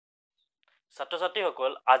ছাত্ৰ-ছাত্ৰী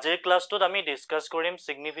সকল আজিৰ ক্লাছটোত আমি ডিসকাস কৰিম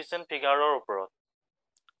সিগনিফিকেন্ট ফিগাৰৰ ওপৰত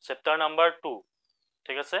চেপ্টাৰ নাম্বাৰ 2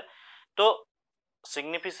 ঠিক আছে তো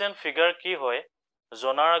সিগনিফিকেন্ট ফিগাৰ কি হয়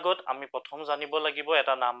জনাৰ আগত আমি প্ৰথম জানিব লাগিব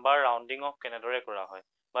এটা নাম্বাৰ ৰাউন্ডিং অফ কেনেদৰে কৰা হয়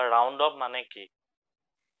বা ৰাউন্ড অফ মানে কি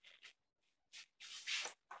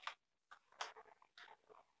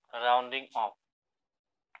ৰাউন্ডিং অফ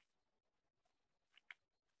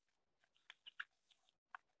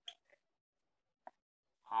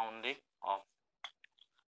rounding off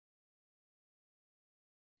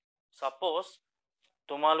suppose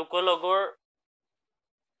তোমালোকৰ লগৰ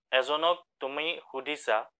এজনক তুমি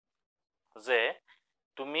সুধিছা যে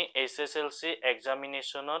তুমি এছএছএলসি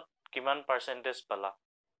এক্সামিনেশনত কিমান পাৰ্সেন্টেজ পালা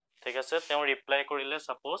ঠিক আছে তেওঁ ৰিপ্লাই কৰিলে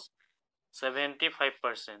সাপোজ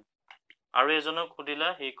 75% আৰু এজনক সুধিলা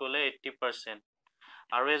হি ক'লে 80%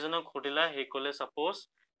 আৰু এজনক সুধিলা হি ক'লে সাপোজ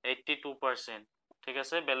 82% ঠিক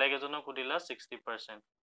আছে বেলেগ এজনক সুধিলা 60%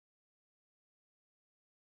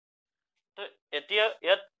 তো এতিয়া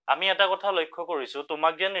ইয়াত আমি এটা কথা লক্ষ্য কৰিছো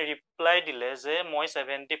তোমাক যেন ৰিপ্লাই দিলে যে মই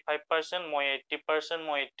 75% মই 80%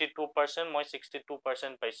 মই 82% মই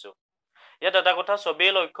 62% পাইছো ইয়াত এটা কথা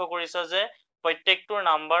সবেই লক্ষ্য কৰিছা যে প্ৰত্যেকটোৰ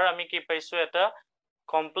নাম্বাৰ আমি কি পাইছো এটা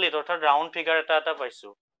কমপ্লিট অৰ্থাৎ ৰাউন্ড ফিগাৰ এটা পাইছো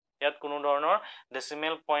ইয়াত কোনো ধৰণৰ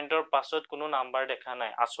ডেসিমেল পইণ্টৰ পাছত কোনো নাম্বাৰ দেখা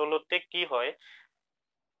নাই আসলতে কি হয়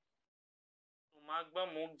তোমাক বা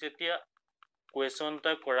মোক যেতিয়া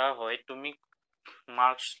কোৱেশ্চনটা কৰা হয় তুমি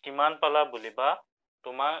মাৰ্কস কিমান পালা বুলি বা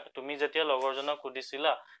তুমি যেতিয়া লগৰজনক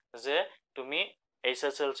সুধিছিলা যে তুমি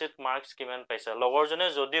এছএছএলসি ত মাৰ্কস কিমান পাইছা লগৰজনে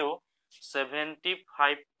যদিও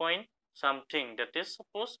 75 point something that is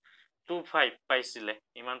suppose 25 পাইছিলে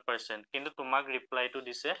ইমান পার্সেন্ট কিন্তু তোমাক ৰিপ্লাইটো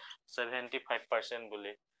দিছে 75%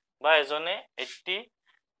 বুলি বা এজনে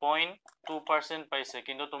 80.2% পাইছে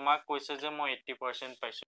কিন্তু তোমাক কৈছে যে মই 80%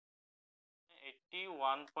 পাইছো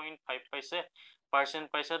 81.5 পাইছে পার্সেন্ট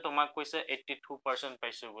পাইছে তোমাক কৈছে 82%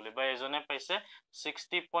 পাইছো বুলি বা এজনে পাইছে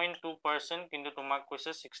 60.2% কিন্তু তোমাক কৈছে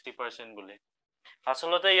 60% বুলি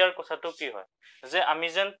আসলতে ইয়াৰ কথাটো কি হয় যে আমি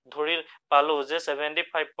যেন ধৰি পালো যে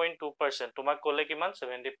 75.2% তোমাক ক'লে কিমান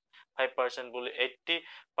 75% বুলি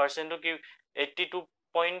 80% কি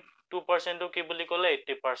 82.2% কি বুলি ক'লে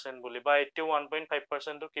 80% বুলি বা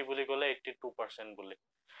 81.5% কি বুলি ক'লে 82% বুলি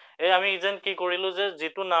এই আমি যেন কি কৰিলো যে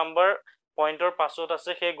যেটো নাম্বাৰ পইণ্টৰ পাছত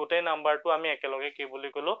আছে সেই গোটেই নাম্বাৰটো আমি একেলগে কি বুলি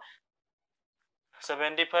ক'লো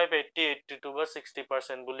 75 80 82 বা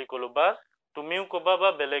 60% বুলি ক'লো বা তুমিও কবা বা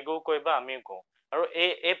বেলেগও কইবা আমিও কও আৰু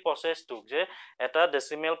এই প্ৰসেসটো যে এটা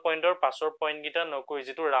ডেসিমেল পইণ্টৰ পাছৰ পইণ্ট গিটা নকৈ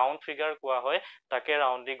যেটো ৰাউন্ড ফিগাৰ কোৱা হয় তাকে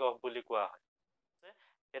ৰাউন্ডিং অফ বুলি কোৱা হয়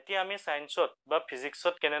এতিয়া আমি সায়েন্সত বা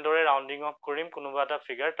ফিজিক্সত কেনেদৰে ৰাউন্ডিং অফ কৰিম কোনোবা এটা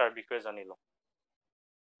ফিগাৰ তাৰ বিষয়ে জানিলো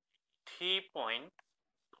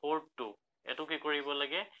 3.42 এটো কি কৰিব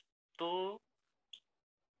লাগে 2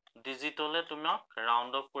 ডিজিটলে তোমাক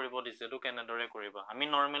ৰাউন্ড অফ কৰিব দিছে এটো কেনেদৰে কৰিবা আমি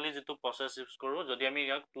নৰমালি যেটো প্ৰসেস ইউজ কৰো যদি আমি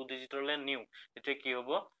ইয়াক 2 ডিজিটলে নিউ এতে কি হ'ব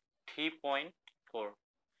 3.4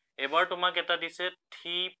 এবাৰ তোমাক এটা দিছে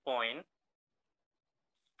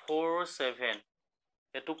 3.47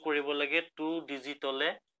 এটো কৰিব লাগে 2 ডিজিটলে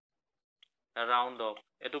ৰাউন্ড অফ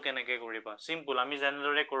এটো কেনেকৈ কৰিবা সিম্পল আমি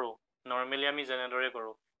জেনেদৰে কৰো নৰমালি আমি জেনেদৰে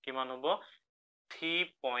কৰো কিমান হ'ব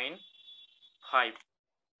 3.5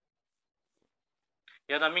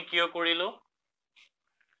 ইয়াত আমি কিয় কৰিলো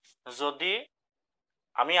যদি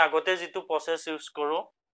আমি আগতে যেটো প্ৰসেস ইউজ কৰো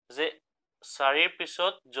যে 4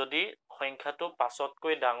 পিছত যদি সংখ্যাটো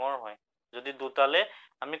 5তকৈ ডাঙৰ হয় যদি দুটালে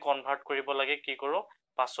আমি কনভাৰ্ট কৰিব লাগে কি কৰো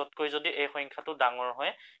 5তকৈ যদি এই সংখ্যাটো ডাঙৰ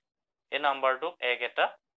হয় এই নাম্বাৰটোক এক এটা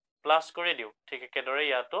প্লাস কৰি দিও ঠিক একেদৰে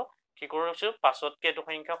ইয়াতো কি কৰিছো 5তকৈ এটো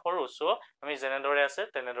সংখ্যা সৰু সো আমি জেনেদৰে আছে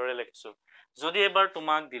তেনেদৰে লিখিছো যদি এবাৰ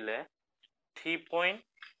তোমাক দিলে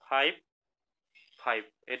 3.55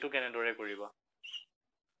 এটো কেনেদৰে কৰিবা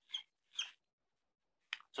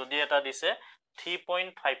যদি এটা দিছে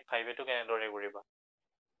 3.55 এটো কেনেদৰে কৰিবা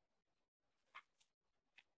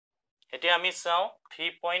এতিয়া আমি চাও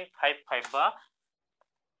 3.55 বা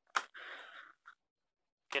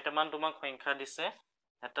কেটামান তোমাক সংখ্যা দিছে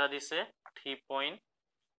এটা দিছে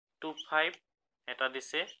 3.25 এটা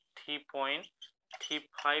দিছে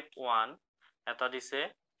 3.351 এটা দিছে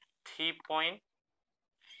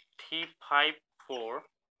 3.354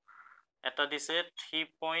 এটা দিছে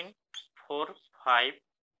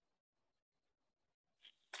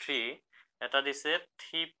 3.453 এটা দিছে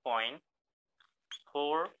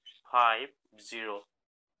 3.450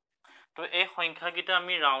 তো এই সংখ্যা গিটা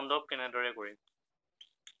আমি রাউন্ড অফ কেনেদৰে কৰিম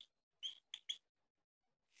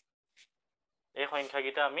এই সংখ্যা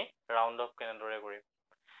গিটা আমি ৰাউন্ড অফ কেনেদৰে কৰিম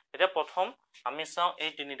এটা প্ৰথম আমি চাও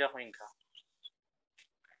এই তিনিটা সংখ্যা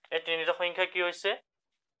এই তিনিটা সংখ্যা কি হৈছে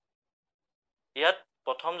ইয়াত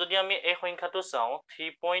প্ৰথম যদি আমি এই সংখ্যাটো চাও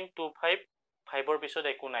 3.25 5 ৰ পিছত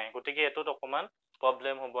একো নাই গতিকে এটোত অকমান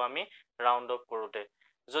প্ৰবলেম হ'ব আমি ৰাউন্ড অফ কৰোতে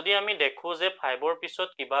যদি আমি দেখো যে 5 ৰ পিছত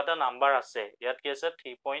কিবা এটা নাম্বাৰ আছে ইয়াত কি আছে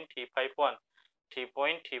 3.351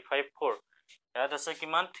 3.354 ইয়াত আছে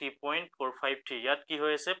কিমান 3.453 ইয়াত কি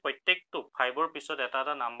হৈ আছে প্ৰত্যেকটো 5 ৰ পিছত এটা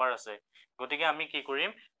এটা নাম্বাৰ আছে গতিকে আমি কি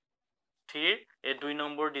কৰিম 3 এই 2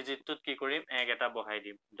 নম্বৰ ডিজিটটোত কি কৰিম এক এটা বহাই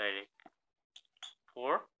দিম ডাইৰেক্ট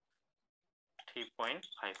 4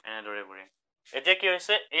 3.5 এনেদৰে কৰিম এতিয়া কি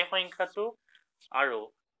হৈছে এই সংখ্যাটো আৰু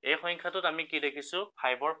এই সংখ্যাটোত আমি কি দেখিছো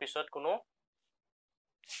 5 ৰ পিছত কোনো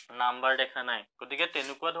নাম্বাৰ দেখা নাই গতিকে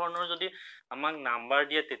তেনেকুৱা ধৰণৰ যদি আমাক নাম্বাৰ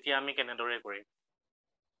দিয়ে তেতিয়া আমি কেনেদৰে কৰিম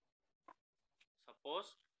suppose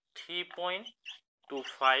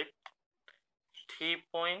 3.25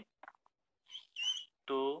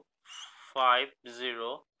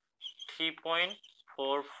 3.250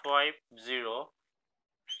 3.450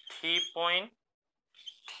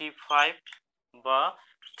 3.35 বা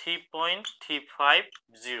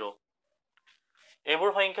 3.350 এইবোৰ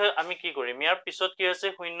সংখ্যা আমি কি কৰিম ইয়াৰ পিছত কি আছে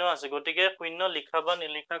শূন্য আছে গতিকে শূন্য লিখা বা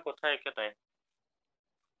নিলিখা কথা একেটাই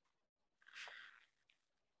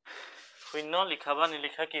শূন্য লিখা বা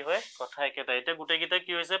নিলিখা কি হয় কথা একেটাই এটা গুটেকিটা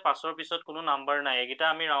কি হৈছে পাছৰ পিছত কোনো নাম্বাৰ নাই এগিটা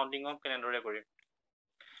আমি ৰাউন্ডিং অফ কেনেদৰে কৰিম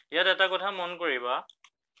ইয়াত এটা কথা মন কৰিবা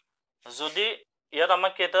যদি ইয়াত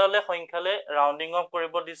আমাক কেটালে সংখ্যালে ৰাউন্ডিং অফ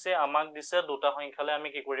কৰিব দিছে আমাক দিছে দুটা সংখ্যালে আমি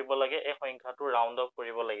কি কৰিব লাগে এই সংখ্যাটো ৰাউন্ড অফ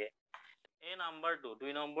কৰিব লাগে এই নাম্বাৰটো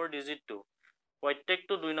 2 নম্বৰ ডিজিটটো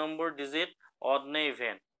প্ৰত্যেকটো 2 নম্বৰ ডিজিট অড নে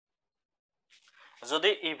ইভেন যদি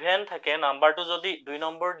ইভেন থাকে নাম্বাৰটো যদি 2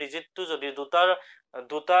 নম্বৰ ডিজিটটো যদি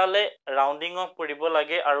দুটালে ৰাউন্ডিং অফ কৰিব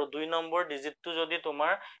লাগে আৰু 2 নম্বৰ ডিজিটটো যদি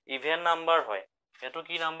তোমাৰ ইভেন নাম্বাৰ হয় এটো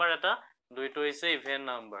কি নাম্বাৰ এটা দুইটো হৈছে ইভেন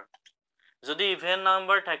নাম্বাৰ যদি ইভেন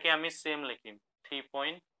নাম্বাৰ থাকে আমি সেম লিখিম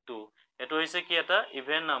 3.2 এটো হৈছে কি এটা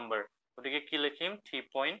ইভেন নাম্বাৰ গতিকে কি লিখিম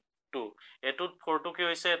 3.2 এটোত 4 টো কি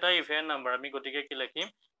হৈছে এটা ইভেন নাম্বাৰ আমি গতিকে কি লিখিম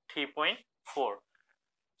 3.4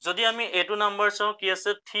 যদি আমি এটো নাম্বাৰ চাও কি আছে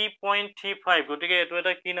 3.35 গতিকে এটো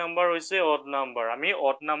এটা কি নাম্বাৰ হৈছে অড নাম্বাৰ আমি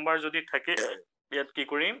অড নাম্বাৰ যদি থাকে ইয়াত কি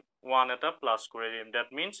কৰিম 1 এটা প্লাস কৰি দিম দ্যাট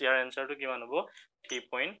মিন্স ইয়াৰ আনসাৰটো কিমান হ'ব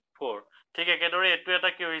 3.4 ঠিক একেদৰে এটো এটা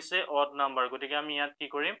কি হৈছে অড নাম্বাৰ গতিকে আমি ইয়াত কি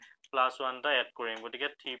কৰিম প্লাস 1 টা এড কৰিম গতিকে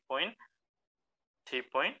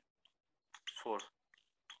 3.4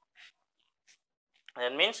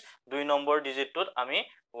 that means 2 নম্বৰ ডিজিটটোত আমি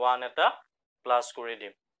 1 এটা প্লাস কৰি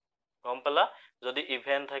দিম গম পালা যদি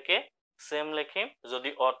ইভেন থাকে সেম লিখিম যদি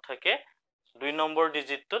অড থাকে 2 নম্বৰ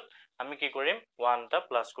ডিজিটটোত আমি কি কৰিম 1 টা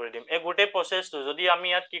প্লাস কৰি দিম এই গোটে প্ৰসেসটো যদি আমি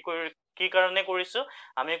ইয়াত কি কাৰণে কৰিছো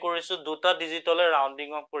আমি কৰিছো দুটা ডিজিটলে ৰাউন্ডিং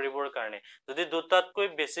অফ কৰিবৰ কাৰণে যদি দুটাতকৈ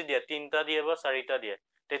বেছি দিয়ে তিনটা দিয়ে বা চাৰিটা দিয়ে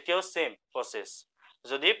তেতিয়াও সেম প্ৰসেস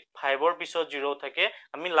যদি 5 ৰ পিছত 0 থাকে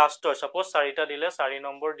আমি লাষ্টৰ সাপোজ 4টা দিলে 4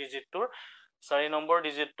 নম্বৰ ডিজিটটোৰ 4 নম্বৰ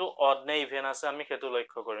ডিজিটটো অড নে ইভেন আছে আমি হেতু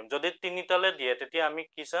লক্ষ্য কৰিম যদি তিনিটালে দিয়ে তেতিয়া আমি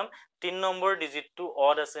কি চাম 3 নম্বৰ ডিজিটটো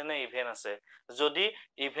অড আছে নে ইভেন আছে যদি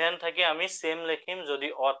ইভেন থাকে আমি সেম লিখিম যদি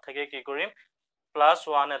অড থাকে কি কৰিম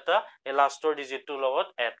 +1 এটা এই লাষ্টৰ ডিজিটটো লগত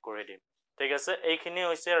এড কৰি দিম ঠিক আছে এইখিনি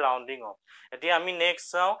হৈছে ৰাউন্ডিং অফ এতিয়া আমি নেক্সট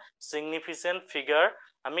চাও সিগনিফিকেন্ট ফিগাৰ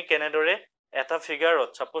আমি কেনেদৰে এটা ফিগাৰত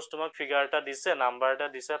সাপোজ তোমাক ফিগাৰ এটা দিছে নাম্বাৰ এটা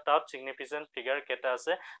দিছে তাত সিগনিফিকেন্ট ফিগাৰ কেটা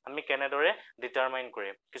আছে আমি কেনেদৰে ডিটাৰমাইন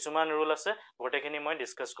কৰিম কিছুমান ৰুল আছে গোটেখিনি মই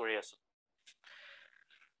ডিসকাস কৰি আছো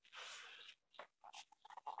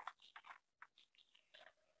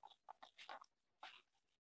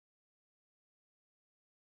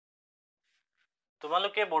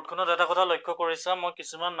তোমালোকে বোৰ্ডখনত এটা কথা লক্ষ্য কৰিছা মই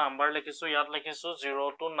কিছুমান নাম্বাৰ লিখিছো ইয়াত লিখিছো 0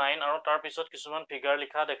 to 9 আৰু তাৰ পিছত কিছুমান ফিগাৰ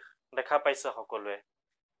লিখা দেখা পাইছা সকলোৱে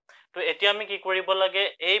তো এতিয়া আমি কি কৰিব লাগে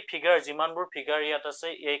এই ফিগাৰ যিমানবোৰ ফিগাৰ ইয়াত আছে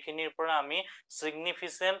এইখিনিৰ পৰা আমি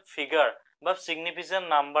সিগনিফিকেন্ট ফিগাৰ বা সিগনিফিকেন্ট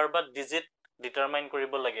নাম্বাৰ বা ডিজিট ডিটাৰমাইন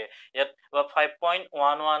কৰিব লাগে ইয়াত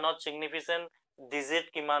 5.11 ত সিগনিফিকেন্ট ডিজিট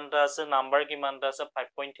কিমানটা আছে নাম্বাৰ কিমানটা আছে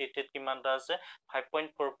 5.33 ত কিমানটা আছে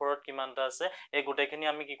 5.44 ত কিমানটা আছে এই গুটেখিনি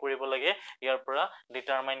আমি কি কৰিব লাগে ইয়াৰ পৰা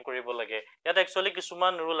ডিটাৰমাইন কৰিব লাগে ইয়াত একচুয়ালি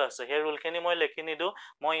কিছুমান ৰুল আছে সেই ৰুলখিনি মই লিখি নিদু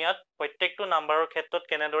মই ইয়াত প্ৰত্যেকটো নাম্বাৰৰ ক্ষেত্ৰত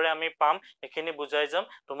কেনেদৰে আমি পাম এখিনি বুজাই যাম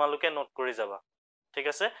তোমালোকে নোট কৰি যাবা ঠিক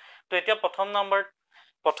আছে তো এতিয়া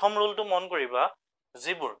প্ৰথম ৰুলটো মন কৰিবা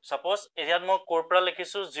জিবুৰ সাপোজ ইয়াত মই কোৰ পৰা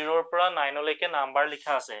লিখিছো 0 ৰ পৰা 9 লৈকে নাম্বাৰ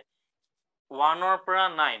লিখা আছে 1 ৰ পৰা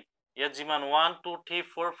 9 ইয়াত যিমান 1 2 3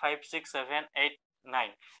 4 5 6 7 8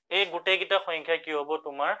 9 এই গুটে গিটা সংখ্যা কি হ'ব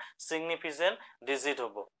তোমাৰ সিগনিফিকেন্ট ডিজিট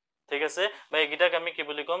হ'ব ঠিক আছে বা এগিটাক আমি কি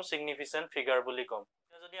বুলি কম সিগনিফিকেন্ট ফিগাৰ বুলি কম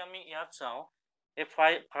যদি আমি ইয়াত চাও এই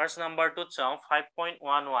ফাৰ্স্ট নাম্বাৰটোত চাও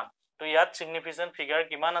 5.11 তো ইয়াত সিগনিফিকেন্ট ফিগাৰ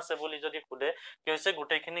কিমান আছে বুলি যদি খুদে কি হৈছে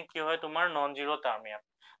গুটেখিনি কি হয় তোমাৰ নন জিৰো টাৰ্ম ইয়াত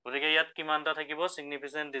গতিকে ইয়াত কিমানটা থাকিব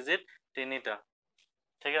সিগনিফিকেন্ট ডিজিট তিনিটা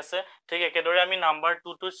ঠিক আছে ঠিক একেদৰে আমি নাম্বাৰ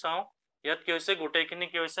 2 টো চাও ইয়াত কি হৈছে গোটেইখিনি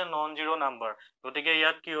কি হৈছে নন জিৰ' নাম্বাৰ গতিকে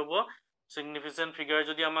ইয়াত কি হ'ব significant figure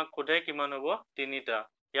যদি আমাক কোঠে কিমান হ'ব তিনিটা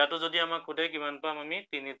ইয়াতো যদি আমাক কোঠে কিমান পাম আমি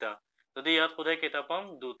তিনিটা যদি ইয়াত কোঠে কেইটা পাম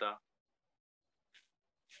দুটা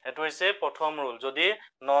এটো হৈছে প্ৰথম ৰুল যদি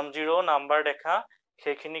নন জিৰ' নাম্বাৰ দেখা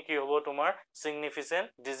সেইখিনি কি হ'ব তোমাৰ significant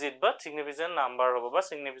digit বা significant নাম্বাৰ হ'ব বা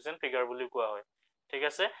significant figure বুলি কোৱা হয় ঠিক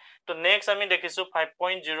আছে তো নেক্সট আমি দেখিছো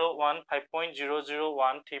 5.01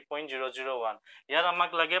 5.001 3.001 ইয়াত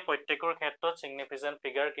আমাক লাগে প্ৰত্যেকৰ ক্ষেত্ৰত significant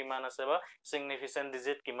figure কিমান আছে বা significant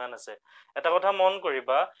digit কিমান আছে এটা কথা মন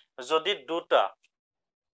কৰিবা যদি দুটা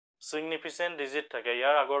significant digit থাকে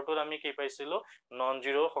ইয়াৰ আগৰটোত আমি কি পাইছিলো নন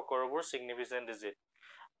জিৰ' সকলোবোৰ significant digit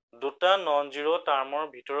দুটা নন জিৰ' টাৰ্মৰ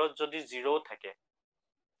ভিতৰত যদি জিৰ' থাকে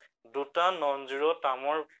দুটা নন জিৰ'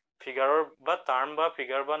 টাৰ্মৰ ফিগাৰৰ বা টাৰ্ম বা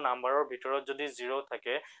ফিগাৰ বা নাম্বাৰৰ ভিতৰত যদি জিৰ'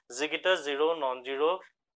 থাকে যিকিটা zero' non zero'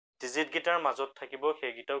 digit guitar মাজত থাকিব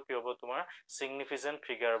সেইগিটাও কি হ'ব তোমাৰ significant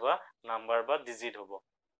figure বা নাম্বাৰ বা ডিজিট হ'ব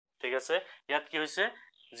ঠিক আছে ইয়াত কি হৈছে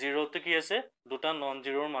জিৰ'টো কি আছে দুটা নন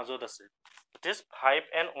জিৰ'ৰ মাজত আছে it is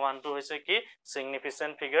 5 and 1 টো হৈছে কি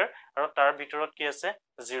significant figure আৰু তাৰ ভিতৰত কি আছে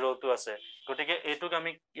জিৰ'টো আছে গতিকে এইটোক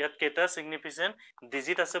আমি ইয়াত কেটা significant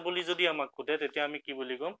digit আছে বুলি যদি আমাক কোঠে তেতিয়া আমি কি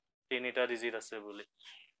বুলি কম তিনিটা ডিজিট আছে বুলি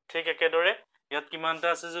ঠিক একেদৰে ইয়াত কিমানটা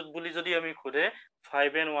আছে বুলি যদি আমি কোঠে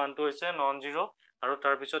 5 and 1 টো হৈছে নন জিৰ' আৰু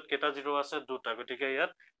তাৰ পিছত কেটা জিৰ' আছে দুটা গতিকে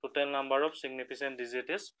ইয়াত total number of significant digit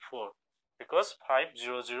is 4 because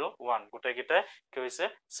 5001 গোটেই কিটাই কি হৈছে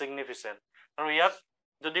significant আৰু ইয়াত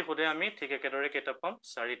যদি কোঠে আমি ঠিক একেদৰে কেটা পাম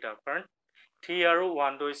চাৰিটা কাৰণ 3 আৰু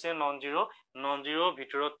 1 টো হৈছে নন জিৰ'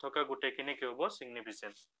 ভিতৰত থকা গোটেইখিনি কি হ'ব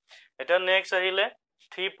significant এটা নেক্সট আহিলে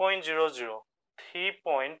 3.00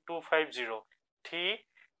 3.250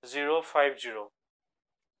 3050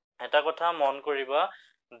 এটা কথা মন কৰিবা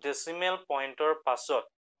ডেসিমেল পইণ্টৰ পাছত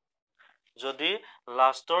যদি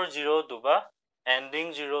লাষ্টৰ জিৰ' দুবা এন্ডিং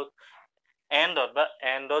জিৰ' এন্ডত বা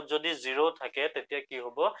এন্ডত যদি জিৰ' থাকে তেতিয়া কি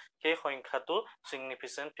হ'ব সেই সংখ্যাটো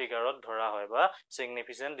significant figureত ধৰা হয় বা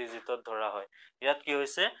significant digitত ধৰা হয় ইয়াত কি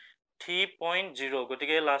হৈছে 3.0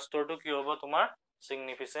 গতিকে লাষ্টৰটো কি হ'ব তোমাৰ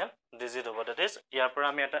significant digit হ'ব that is ইয়াৰ পৰা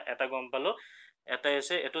আমি এটা গম পালো এটা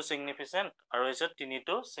হৈছে এটো significant আৰু হৈছে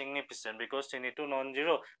তিনিটো significant because তিনিটো নন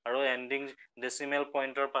জিৰ' আৰু এন্ডিং ডেসিমেল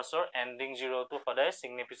পইণ্টৰ পাছৰ এন্ডিং জিৰ'টো সদায়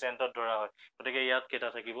significantত ধৰা হয় গতিকে ইয়াত কেটা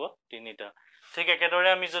থাকিব তিনিটা ঠিক একেদৰে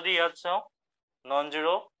আমি যদি ইয়াত চাও নন জিৰ'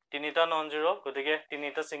 তিনিটা নন জিৰ' গতিকে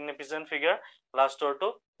তিনিটা significant figure লাষ্টৰটো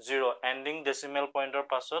zero' ending decimal পইণ্টৰ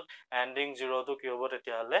পাছত এন্ডিং জিৰ'টো কি হ'ব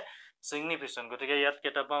তেতিয়াহলে significant গতিকে ইয়াত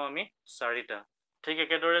কেটা পাম আমি চাৰিটা ঠিক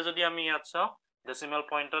একেদৰে যদি আমি ইয়াত চাও ডেসিমেল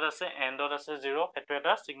পইণ্টত আছে এন্ডত আছে জিৰ' এটো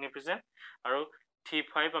এটা significant আৰু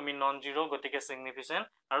 35 আমি নন জিৰ' গতিকে significant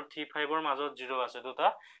আৰু 35 ৰ মাজত জিৰ' আছে দুটা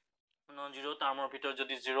নন জিৰ' টাৰ্মৰ ভিতৰত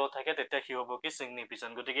যদি জিৰ' থাকে তেতিয়া কি হ'ব কি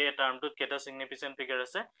significant গতিকে এই টাৰ্মটোত কেটা significant figure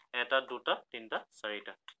আছে এটা দুটা তিনটা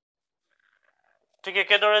চাৰিটা ঠিক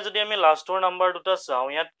একেদৰে যদি আমি লাষ্টৰ নাম্বাৰ দুটা চাও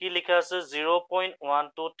ইয়াত কি লিখা আছে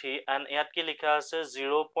 0.123 and ইয়াত কি লিখা আছে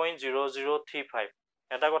 0.0035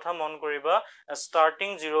 এটা কথা মন কৰিবা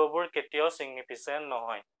starting zero বোৰ কেতিয়াও significant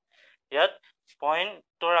নহয় ইয়াত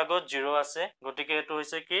পইণ্টৰ আগত জিৰ' আছে গতিকে এটো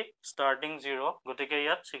হৈছে কি starting zero গতিকে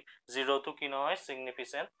ইয়াত জিৰ'টো কি নহয়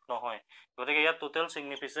significant নহয় গতিকে ইয়াত total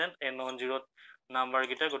significant এ নন জিৰ' নাম্বাৰ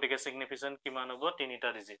গিটা গতিকে significant কিমান হ'ব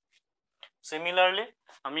তিনিটা ডিজিট similarly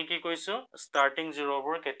আমি কি কৈছো starting zero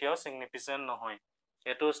বোৰ কেতিয়াও significant নহয়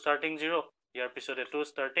এটো starting zero ইয়াৰ পিছত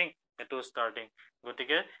এটো starting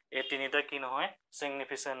গতিকে এই তিনিটা কি নহয়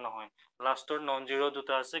significant নহয় লাষ্টৰ নন জিৰ'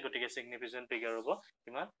 দুটা আছে গতিকে significant figure হ'ব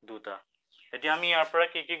কিমান দুটা এতিয়া আমি ইয়াৰ পৰা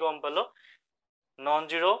কি গম পালো নন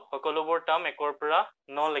জিৰ' সকলোবোৰ টাৰ্ম একৰ পৰা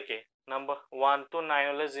 9 লৈকে নাম্বাৰ 1 to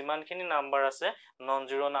 9 লৈ যিমানখিনি নাম্বাৰ আছে নন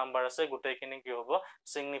জিৰ' নাম্বাৰ আছে গোটেইখিনি কি হ'ব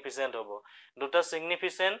significant হ'ব দুটা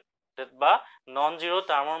significant বা নন জিৰ'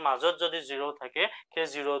 টাৰ্মৰ মাজত যদি জিৰ' থাকে সেই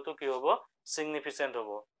জিৰ'টো কি হ'ব significant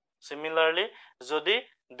হ'ব similarly যদি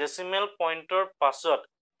ডেসিমেল পইণ্টৰ পাছত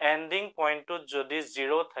এন্ডিং পইণ্টত যদি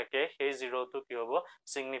জিৰ' থাকে সেই জিৰ'টো কি হ'ব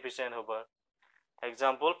significant হ'ব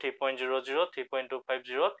example 3.00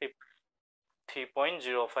 3.250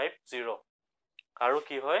 3.050 আৰু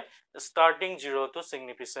কি হয় starting zero টো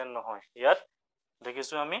significant নহয় ইয়াত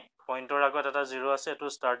দেখিছো আমি পইণ্টৰ আগত এটা জিৰ' আছে এটো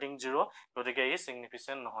starting zero গতিকে ই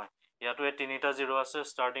significant নহয় ইয়াতো এই তিনিটা জিৰ' আছে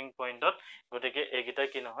starting পইণ্টত গতিকে এইগিটা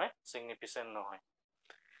কি নহয় significant নহয়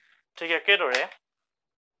ঠিক একেদৰে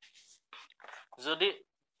যদি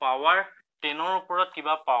পাৱাৰ 10 ৰ ওপৰত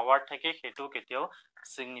কিবা পাৱাৰ থাকে হেতু কেতিয়াও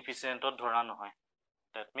significantত ধৰা নহয়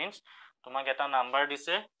that means তোমাক এটা নাম্বাৰ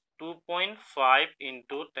দিছে 2.5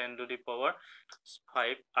 into 10 to the power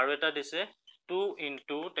 5 আৰু এটা দিছে 2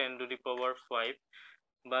 into 10 to the power 5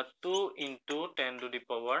 বা 2 into 10 to the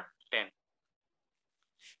power 10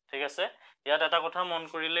 ঠিক আছে ইয়াত এটা কথা মন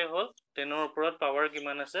কৰিলে হল 10 ৰ ওপৰত পাৱাৰ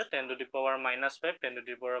কিমান আছে 10 to the power -5 10 to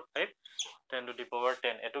the power 5 10 to the power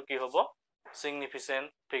 10 এটো কি হ'ব significant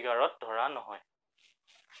figureত ধৰা নহয়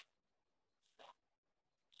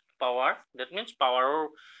power that means power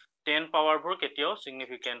 10 power ভৰ কেতিয়াও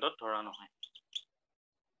significantত ধৰা নহয়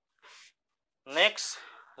next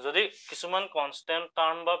যদি কিছুমান constant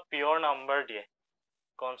term বা pure number দিয়ে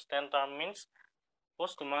constant term means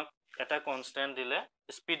suppose তোমাক এটা constant দিলে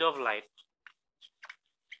speed of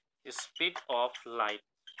light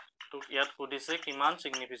তো ইয়াত সুধিছে কিমান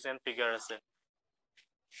significant figure আছে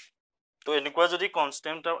তো এনেকুৱা যদি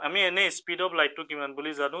constant আমি এনে speed of light তো কিমান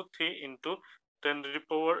বুলি জানো 3 into 10 to the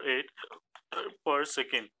power 8 per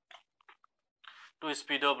second to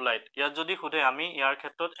speed of light ইয়াত যদি খুদে আমি ইয়াৰ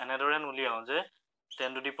ক্ষেত্ৰত এনেদৰে উলিয়াও যে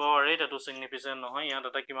 10 to the power 8 এটো significant নহয় ইয়াত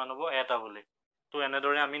এটা কিমান হ'ব এটা বুলি তো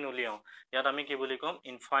এনেদৰে আমি উলিয়াও ইয়াত আমি কি বুলি কম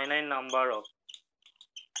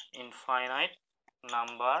infinite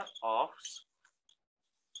number of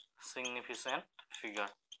significant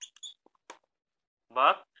figure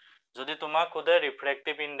but যদি তোমাক খুদে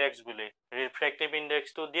refractive index বুলি refractive index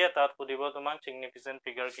তো দিয়ে তাত খুদিব তোমাক significant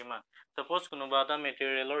figure কিমান suppose কোনোবা এটা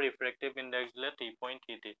materialৰ refractive index দিলে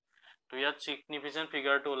 3.88 তো ইয়াত significant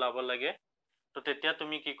figure তো ওলাব লাগে তো তেতিয়া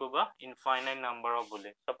তুমি কি কবা infinite number of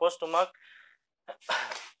বুলি suppose তোমাক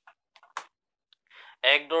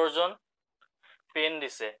এক ডজন পেন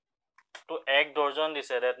দিছে তো এক ডজন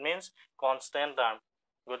দিছে that means constant term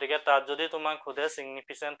গতিকে তাত যদি তোমাক খুদে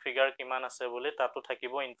significant figure কিমান আছে বুলি তাতো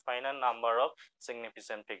থাকিব infinite number of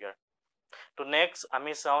significant figure তো next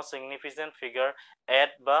আমি চাও significant figure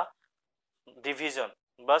add বা division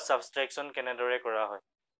বা subtraction কেনেদৰে কৰা হয়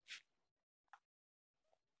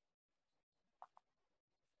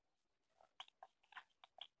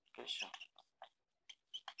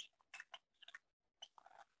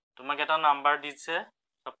তোমাক এটা নাম্বার দিছে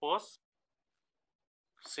suppose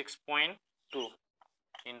 6.2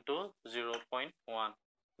 into 0.1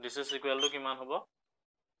 this is equal to কিমান হ'ব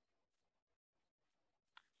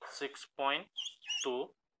 6.2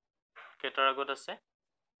 কেটাৰ আগত আছে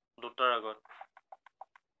দুটাৰ আগত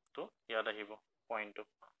তো ইয়াত আহিব পইণ্টটো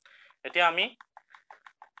এতিয়া আমি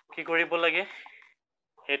কি কৰিব লাগে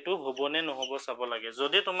হেতু হ'বনে নহব চাব লাগে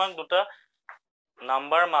যদি তোমাক দুটা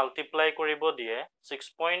নাম্বাৰ মাল্টিপ্লাই কৰিব দিয়ে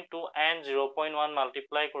 6.2 and 0.1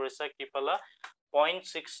 মাল্টিপ্লাই কৰিছা কি পালা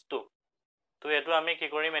 0.62 তো এটো আমি কি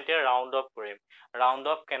কৰিম এতিয়া ৰাউন্ড অফ কৰিম ৰাউন্ড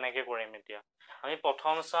অফ কেনেকে কৰিম এতিয়া আমি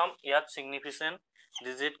প্ৰথম চাম ইয়াত significant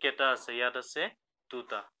digit কেটা আছে ইয়াত আছে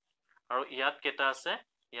দুটা আৰু ইয়াত কেটা আছে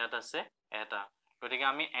ইয়াত আছে এটা গতিকে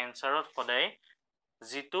আমি এনসাৰত সদায়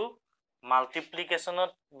যেটো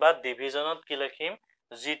মাল্টিপ্লিকেশনত বা ডিভিজনত কি লিখিম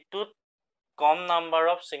যেটো কম নাম্বাৰ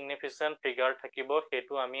অফ significant figure থাকিব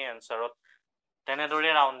হেতু আমি এনসাৰত তেনেদৰে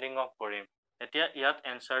ৰাউন্ডিং অফ কৰিম এতিয়া ইয়াত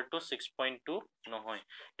এনসাৰ টু 6.2 নহয়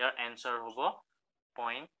ইয়াৰ এনসাৰ হ'ব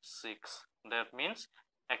 0.6 that means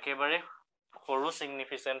একেবাৰে সৰু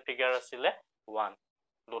significant figure আছিলে 1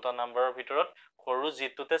 দুটা নাম্বাৰৰ ভিতৰত সৰু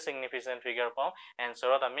যেটোতে significant figure পাও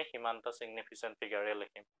এনসাৰত আমি হিমানটা significant figure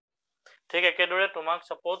লিখিম ঠিক একেদৰে তোমাক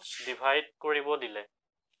suppose divide কৰিব দিলে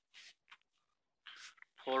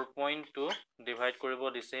 4.2 divide কৰিব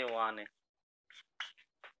দিছে 1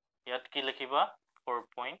 ইয়াত কি লিখিবা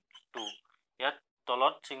 4.2 ইয়াত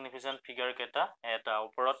তলত significant figure কেটা এটা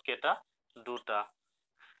ওপৰত কেটা দুটা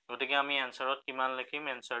গতিকে আমি এনসাৰত কিমান লিখিম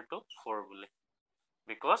এনসাৰটো 4 বুলি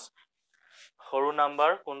because সৰু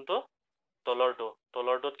নাম্বাৰ কোনটো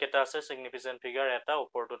তলৰটোত কেটা আছে significant figure এটা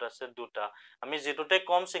ওপৰটোত আছে দুটা আমি যেটোতে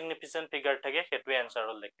কম significant figure থাকে হেতু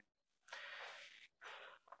এনসাৰত লিখিম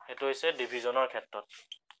হেতু হৈছে ডিভিজনৰ ক্ষেত্ৰত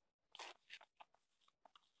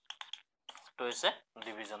তো হৈছে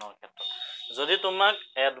ডিভিজনৰ ক্ষেত্ৰত যদি তোমাক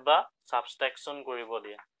এড বা সাবট্ৰাকশন কৰিব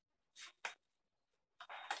দিয়ে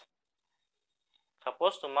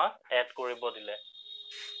suppose তোমাক এড কৰিব দিলে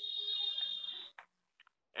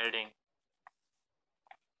adding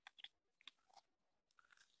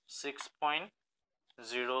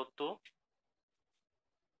 6.02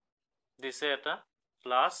 দিছে এটা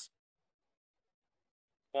প্লাস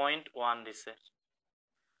 0.1 দিছে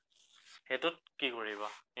হেতুত কি কৰিবা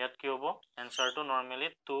ইয়াত কি হ'ব এনসাৰটো নৰমালি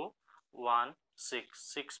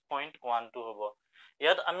 6.12 হ'ব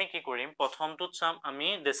ইয়াত আমি কি কৰিম প্ৰথমটোত চাম আমি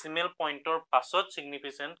ডেসিমেল পইণ্টৰ পাছত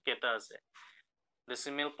significant কেটা আছে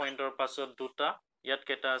ডেসিমেল পইণ্টৰ পাছত দুটা ইয়াত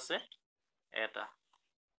কেটা আছে এটা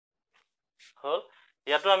হল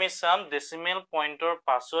ইয়াতো আমি চাম ডেসিমেল পইণ্টৰ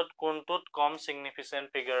পাছত কোনটোত কম significant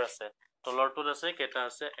figure আছে তলৰটোত আছে কেটা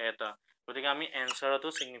আছে এটা গতিকে আমি এনসাৰটো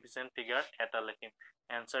significant figure এটা লিখিম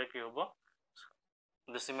এনসাৰ কি হ'ব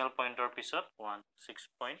ডেসিমেল পইণ্টৰ পিছত 1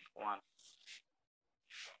 6.1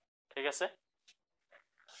 ঠিক আছে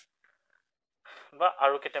বা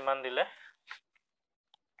আৰু কেইটামান দিলে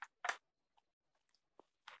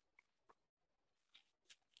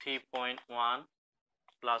 3.1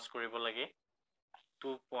 প্লাস কৰিব লাগে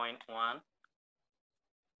 2.1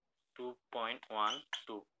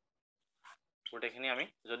 2.12 গোটেইখিনি আমি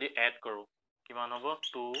যদি এড কৰো কিমান হ'ব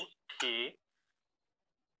 2 3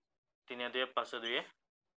 3 2 5 2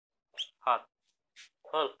 7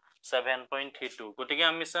 হল 7.32 গতিকে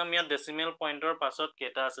আমি চাম ইয়াত ডেসিমেল পইণ্টৰ পাছত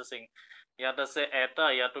কেটা আছে সিং ইয়াত আছে এটা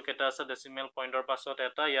ইয়াতো কেটা আছে ডেসিমেল পইণ্টৰ পাছত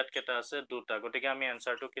এটা ইয়াত কেটা আছে দুটা গতিকে আমি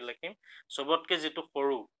আনসাৰটো কি লিখিম সবতকে যেটো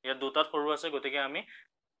সৰু ইয়াত দুটাত সৰু আছে গতিকে আমি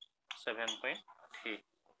 7.3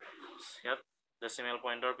 ইয়াত ডেসিমেল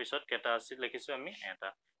পইণ্টৰ পিছত কেটা আছে লিখিছো আমি এটা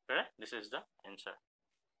this is the answer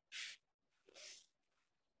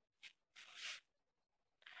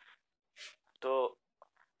তো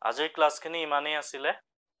আজিৰ ক্লাছখিনি ইমানেই আছিলে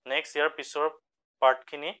নেক্সট ইয়াৰ পিছৰ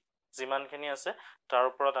পাৰ্টখিনি যিমানখিনি আছে তাৰ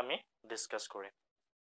ওপৰত আমি ডিসকাস কৰিম